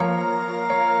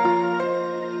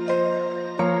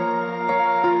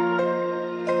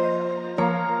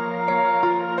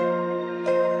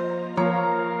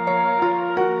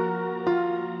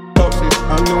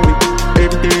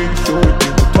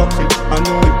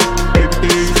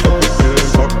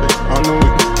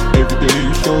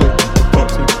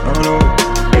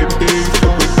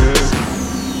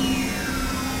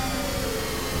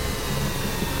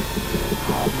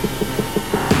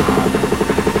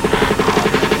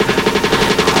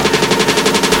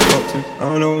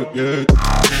I know it, yeah.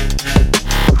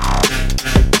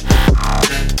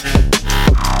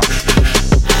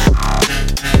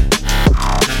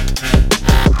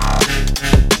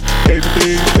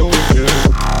 Everything you know it,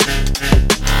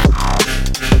 yeah.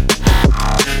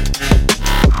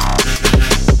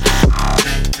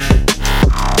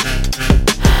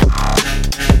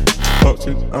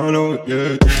 Toxic, I know it,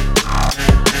 yeah.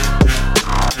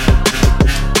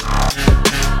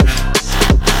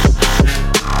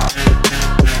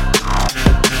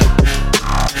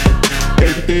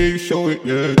 Everything you show it,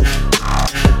 yeah.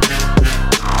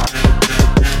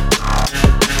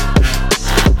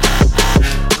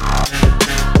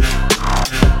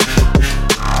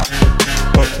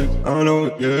 Toxic, I know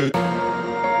it, yeah.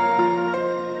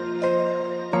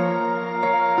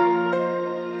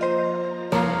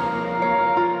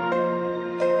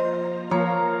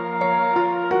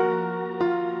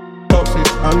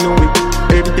 I know it,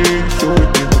 every day you show it,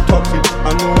 yeah.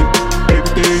 Toxic, I know it,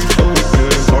 every day you show it,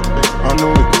 yeah. Toxic, I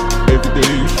know it, every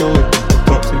day you show it,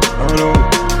 toxic, I know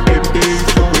it, every day you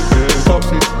show it, yeah.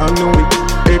 Toxic, I know it,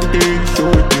 every day you show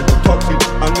it, yeah. Toxic,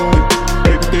 I know it,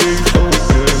 every day you show it,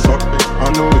 yeah. Toxic, I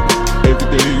know it, every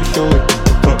day you show it,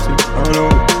 toxic, I know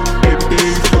it, every day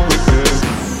you show it, yeah.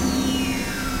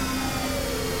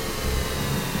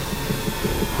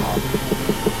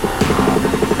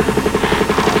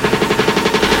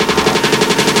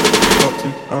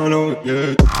 I know it,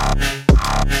 yeah.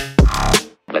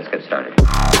 Let's get started.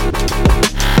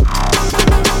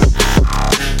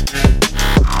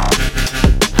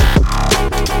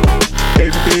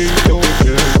 Everything you know it,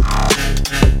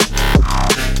 yeah.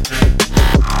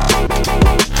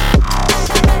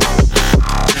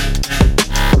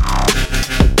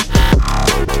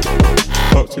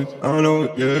 Toxic, I know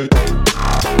it, yeah.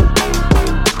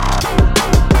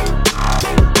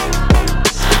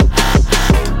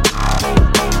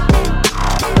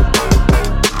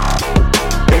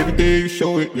 You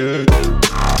show it, yeah.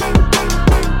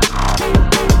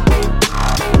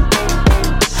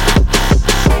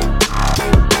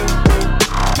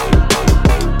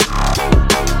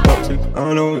 Toxic,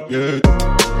 I know it,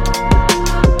 yeah.